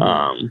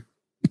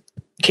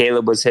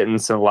 Caleb was hitting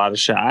a lot of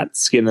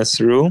shots, getting us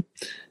through.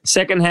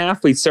 Second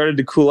half, we started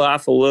to cool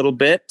off a little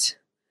bit.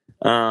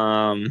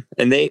 And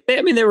they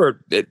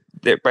were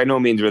by no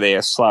means were they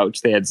a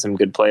slouch. They had some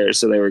good players,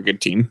 so they were a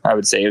good team. I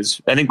would say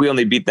I think we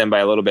only beat them by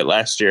a little bit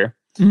last year.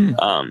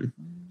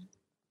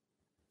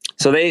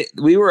 So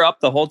we were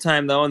up the whole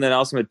time though, and then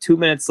also with 2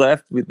 minutes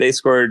left, they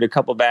scored a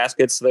couple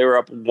baskets, so they were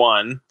up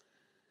 1.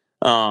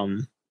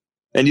 And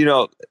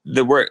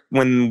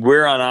when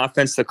we're on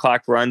offense, the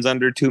clock runs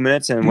under 2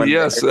 minutes, and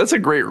that's a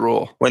great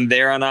rule. When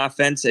they're on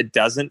offense, it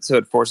doesn't, so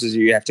it forces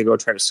you have to go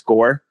try to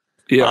score.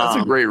 Yeah,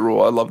 that's a great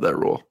rule. I love that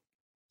rule.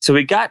 So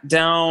we got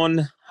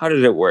down. How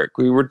did it work?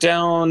 We were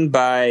down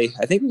by,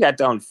 I think we got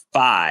down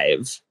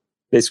 5.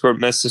 They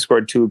must have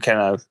scored 2 kind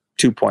of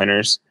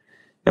 2-pointers.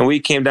 And we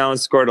came down and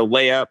scored a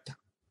layup.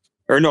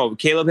 Or no,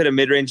 Caleb hit a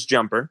mid-range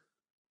jumper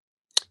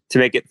to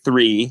make it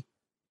 3.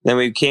 Then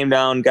we came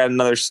down, got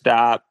another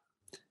stop.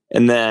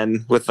 And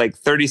then with like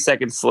 30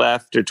 seconds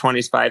left or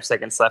 25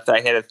 seconds left, I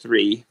hit a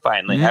 3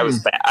 finally. I was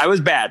bad. I was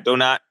bad. Do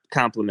not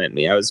compliment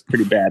me. I was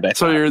pretty bad.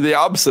 So you're the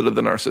opposite of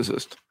the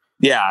narcissist.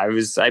 Yeah,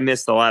 I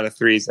missed a lot of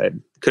 3s.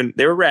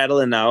 They were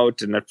rattling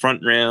out in the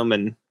front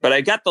rim, but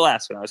I got the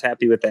last one. I was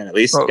happy with that at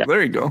least. Oh,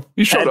 there you go.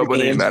 You showed up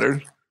when it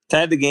mattered.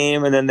 Tied the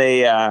game, and then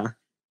they,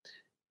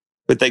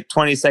 with like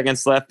 20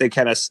 seconds left, they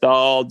kind of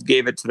stalled,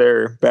 gave it to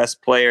their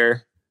best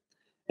player,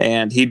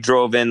 and he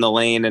drove in the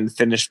lane and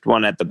finished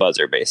one at the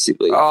buzzer,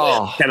 basically.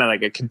 Oh. Kind of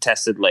like a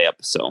contested layup.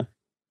 So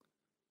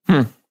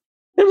it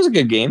was a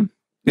good game.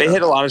 They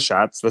hit a lot of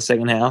shots the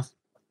second half.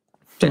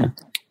 Yeah.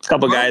 A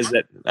couple guys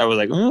that I was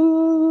like,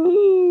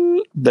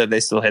 but they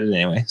still hit it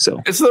anyway.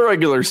 So it's the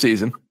regular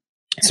season.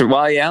 So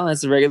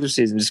that's the regular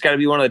season. Just got to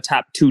be one of the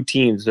top 2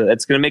 teams. But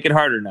that's going to make it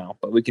harder now,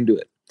 but we can do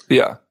it.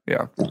 Yeah.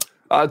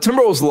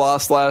 Timberwolves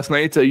lost last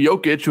night to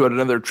Jokic, who had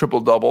another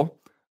triple-double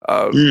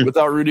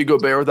without Rudy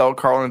Gobert, without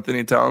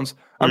Karl-Anthony Towns.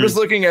 I'm just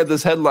looking at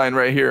this headline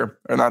right here,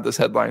 or not this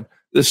headline,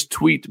 this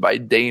tweet by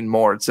Dane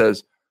Moore. It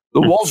says,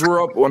 the Wolves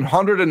were up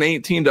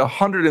 118 to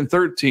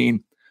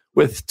 113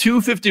 with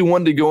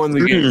 2:51 to go in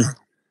the game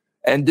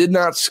and did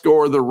not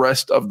score the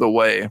rest of the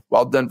way,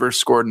 while Denver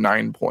scored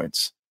 9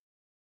 points.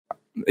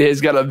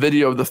 He's got a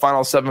video of the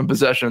final 7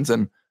 possessions,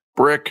 and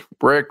brick,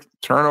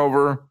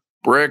 turnover,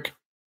 brick,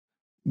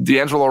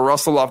 D'Angelo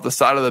Russell off the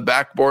side of the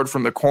backboard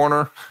from the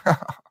corner.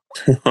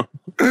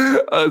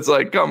 It's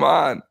like, come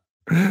on.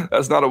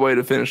 That's not a way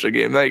to finish a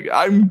game. Like,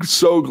 I'm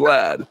so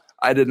glad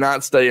I did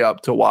not stay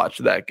up to watch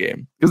that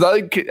game. Because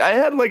I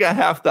had like a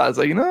half thought. It's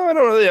like, I don't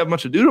really have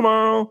much to do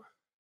tomorrow.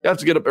 You have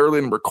to get up early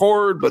and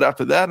record, but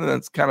after that, and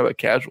it's kind of a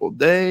casual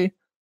day.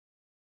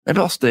 Maybe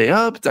I'll stay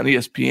up. It's on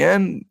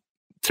ESPN.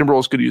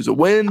 Timberwolves could use a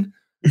win.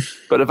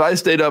 But if I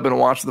stayed up and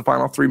watched the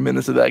final 3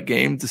 minutes of that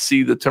game to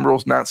see the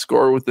Timberwolves not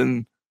score with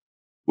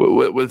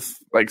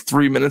like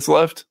 3 minutes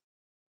left,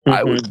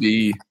 I would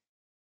be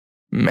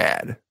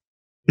mad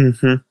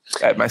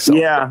at myself.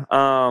 Yeah.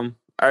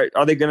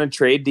 Are they going to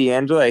trade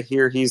D'Angelo? I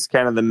hear he's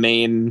kind of the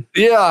main.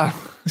 Yeah,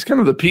 he's kind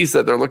of the piece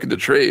that they're looking to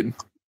trade.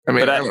 I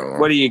mean, I don't know.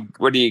 What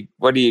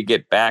do you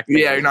get back?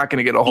 Yeah, you're not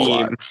going to get a whole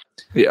lot.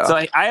 Yeah. So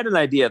I had an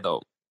idea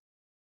though.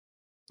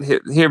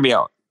 Hear me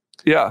out.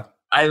 Yeah.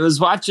 I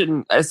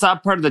saw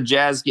part of the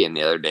Jazz game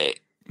the other day.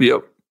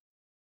 Yep.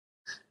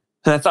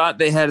 And I thought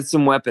they had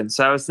some weapons.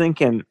 So I was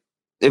thinking,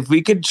 if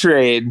we could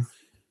trade,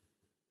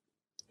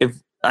 the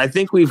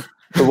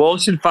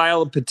Wolves should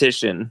file a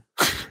petition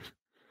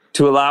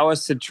to allow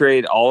us to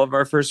trade all of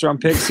our first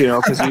round picks,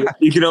 because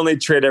you can only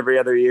trade every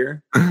other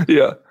year.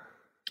 Yeah.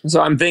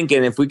 So I'm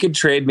thinking if we could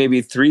trade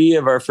maybe 3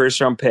 of our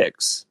first round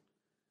picks,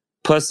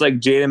 plus like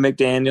Jaden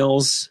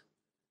McDaniels,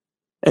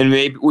 and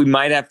maybe we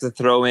might have to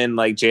throw in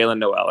like Jalen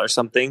Noel or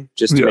something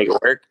just to make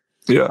it work.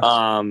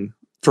 Yeah.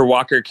 For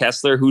Walker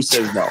Kessler, who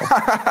says no?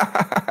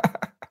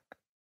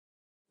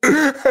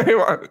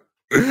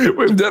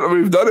 We've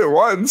done it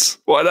once.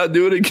 Why not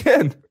do it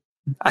again?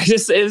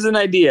 It was an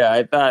idea.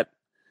 I thought,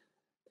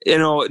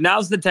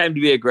 now's the time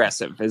to be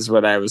aggressive is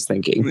what I was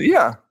thinking.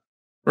 Yeah.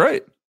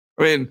 Right.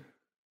 I mean,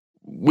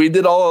 we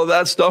did all of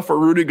that stuff for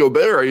Rudy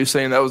Gobert. Are you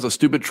saying that was a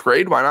stupid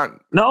trade? Why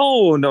not?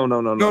 No.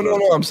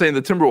 I'm saying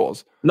the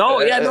Timberwolves.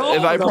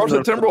 If I approached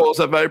the Timberwolves,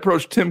 if I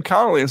approached Tim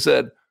Connolly and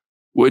said,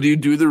 would you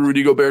do the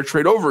Rudy Gobert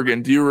trade over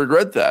again? Do you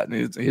regret that?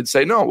 And he'd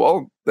say, no.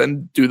 Well,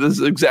 then do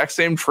this exact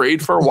same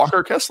trade for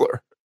Walker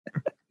Kessler.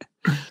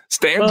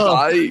 Stand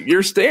by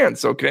your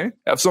stance, okay?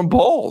 Have some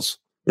balls.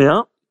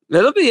 Yeah.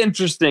 It'll be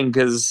interesting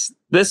because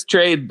this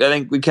trade, I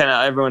think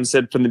everyone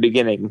said from the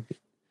beginning,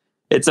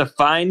 it's a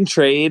fine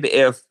trade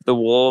if the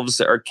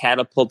Wolves are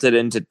catapulted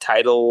into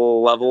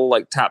title level,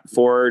 like top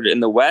 4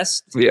 in the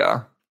West.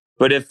 Yeah.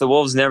 But if the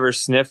Wolves never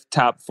sniff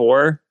top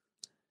 4,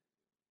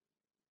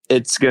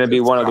 it's going to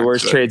be one of the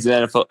worst trades in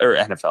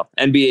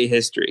NBA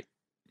history.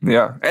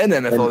 Yeah, and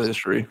NFL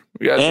history.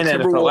 We got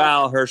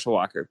Herschel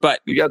Walker. But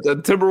you got the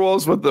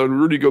Timberwolves with the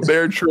Rudy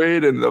Gobert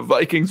trade and the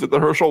Vikings with the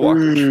Herschel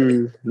Walker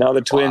trade. Now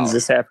the Twins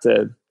just have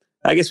to...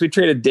 I guess we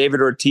traded David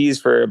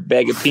Ortiz for a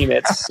bag of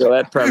peanuts, so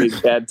that probably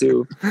is bad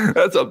too.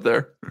 That's up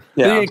there.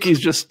 Yeah. The Yankees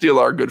just steal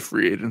our good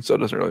free agents, so it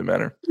doesn't really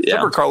matter.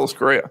 Except for Carlos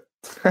Correa.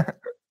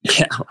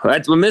 Yeah,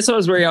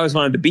 Minnesota's where he always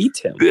wanted to beat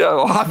him. Yeah,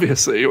 well,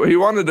 obviously. He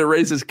wanted to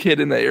raise his kid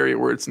in the area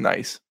where it's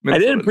nice.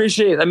 Minnesota. I did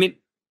appreciate it. I mean,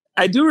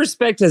 I do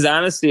respect his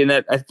honesty in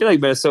that I feel like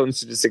Minnesotans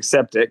should just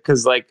accept it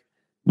because, like,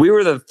 we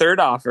were the 3rd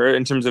offer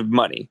in terms of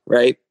money,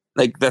 right?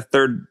 Like, the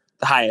 3rd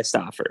highest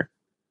offer.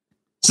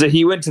 So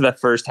he went to the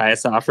 1st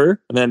highest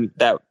offer, and then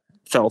that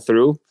fell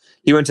through.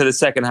 He went to the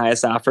 2nd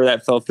highest offer,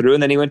 that fell through,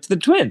 and then he went to the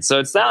Twins. So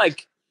it's not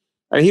like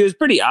he was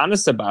pretty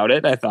honest about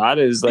it. I thought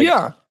it was like,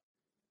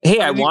 hey,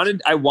 I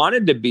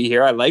wanted to be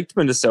here. I liked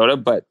Minnesota,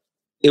 but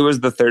it was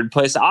the 3rd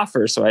place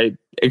offer. So I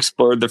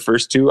explored the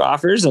first 2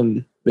 offers,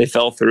 and they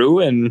fell through.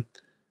 And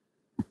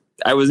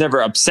I was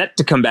never upset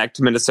to come back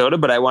to Minnesota,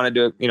 but I wanted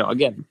to,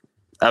 again.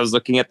 I was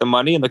looking at the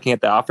money and looking at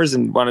the offers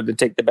and wanted to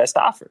take the best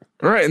offer.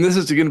 Right. And this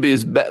is going to be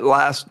his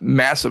last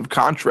massive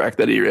contract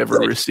that he ever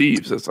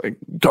receives. It's like,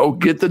 go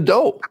get the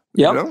dough.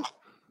 Yeah.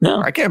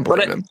 No, I can't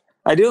blame him.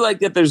 I do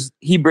like that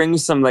he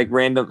brings some like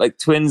random, like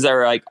Twins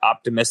are like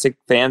optimistic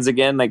fans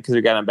again, like because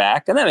we got him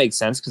back. And that makes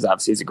sense because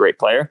obviously he's a great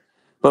player.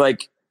 But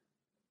like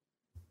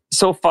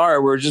so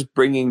far, we're just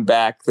bringing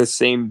back the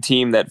same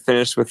team that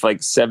finished with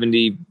like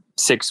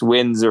 76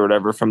 wins or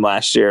whatever from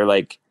last year.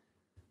 Like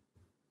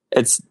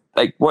it's,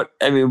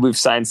 we've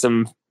signed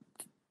some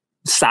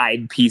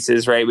side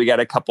pieces, right? We got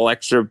a couple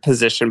extra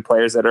position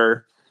players that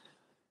are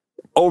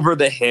over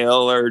the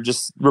hill or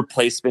just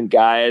replacement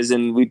guys.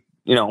 And we,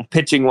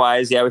 pitching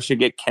wise, we should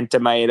get Kenta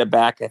Maeda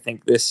back, I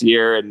think, this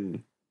year.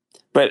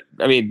 But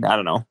I mean, I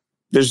don't know.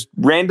 There's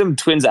random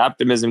Twins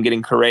optimism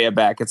getting Correa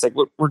back. It's like,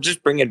 we're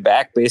just bringing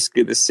back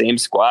basically the same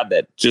squad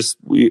that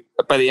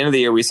by the end of the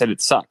year, we said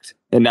it sucked.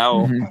 And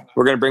now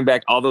we're going to bring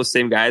back all those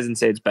same guys and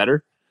say it's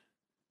better.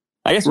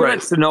 I guess we're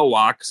next to no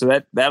walk,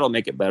 so that'll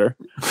make it better.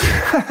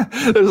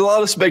 There's a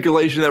lot of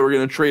speculation that we're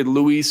going to trade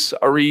Luis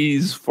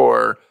Ariz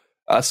for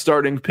a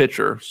starting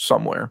pitcher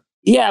somewhere.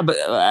 Yeah, but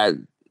I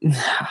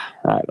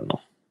don't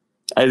know.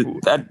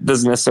 That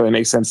doesn't necessarily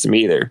make sense to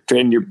me either.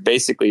 Trading your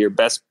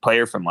best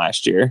player from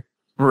last year,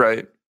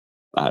 right?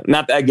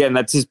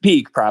 That's his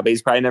peak. Probably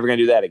he's probably never going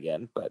to do that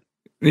again. But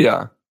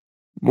yeah,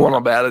 won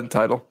a batting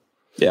title.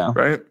 Yeah,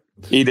 right.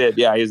 He did.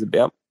 Yeah, he was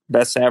the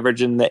best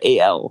average in the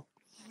AL.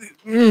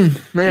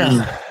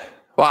 Man,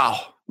 wow.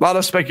 A lot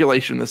of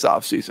speculation this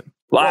offseason.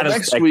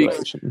 Next week,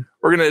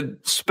 we're going to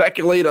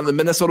speculate on the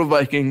Minnesota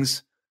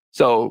Vikings.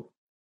 So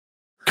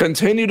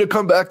continue to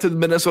come back to the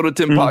Minnesota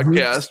Tim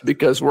podcast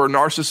because we're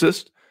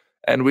narcissists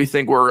and we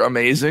think we're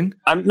amazing.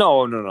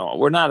 No.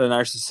 We're not a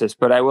narcissist,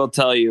 but I will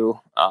tell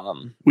you.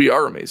 We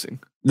are amazing.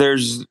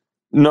 There's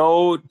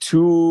no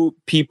 2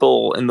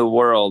 people in the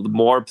world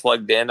more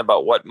plugged in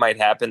about what might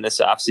happen this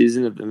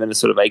offseason of the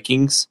Minnesota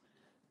Vikings.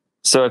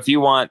 So if you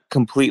want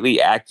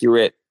completely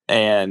accurate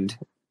and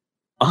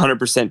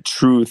 100%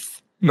 truth,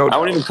 I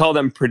won't even call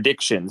them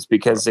predictions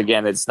because,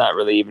 again, it's not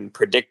really even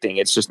predicting.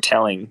 It's just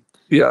telling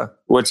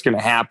what's going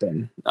to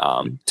happen.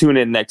 Tune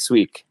in next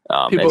week.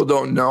 People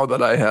don't know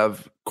that I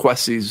have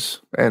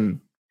Quessie's and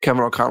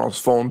Kevin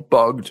O'Connell's phone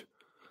bugged.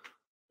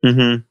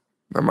 I'm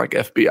like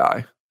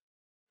FBI.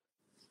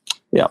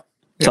 Yeah,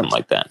 something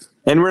like that.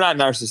 And we're not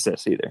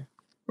narcissists either.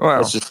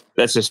 Well,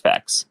 that's just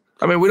facts.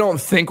 I mean, we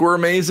don't think we're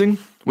amazing.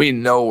 We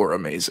know we're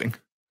amazing.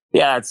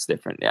 Yeah, it's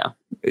different. Yeah.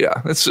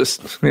 Yeah. It's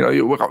just,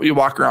 you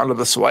walk around with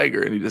a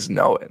swagger and you just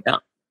know it. Yeah.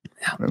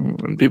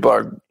 And people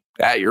are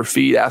at your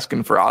feet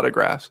asking for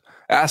autographs,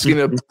 asking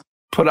to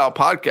put out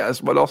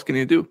podcasts. What else can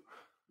you do?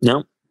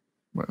 No.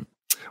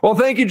 Well,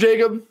 thank you,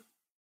 Jacob.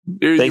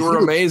 You were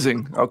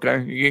amazing.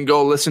 Okay. You can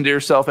go listen to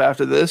yourself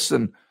after this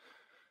and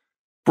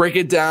break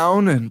it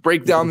down and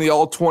break down the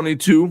all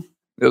 22.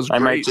 It was great. I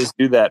might just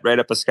do that. Write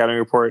up a scouting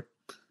report.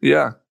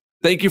 Yeah.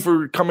 Thank you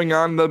for coming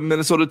on the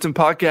Minnesota Tim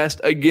podcast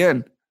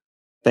again.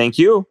 Thank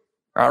you.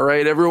 All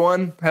right,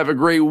 everyone. Have a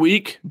great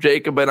week.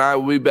 Jacob and I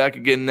will be back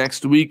again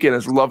next week and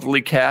his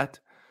lovely cat.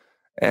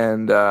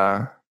 And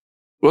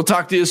we'll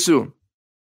talk to you soon.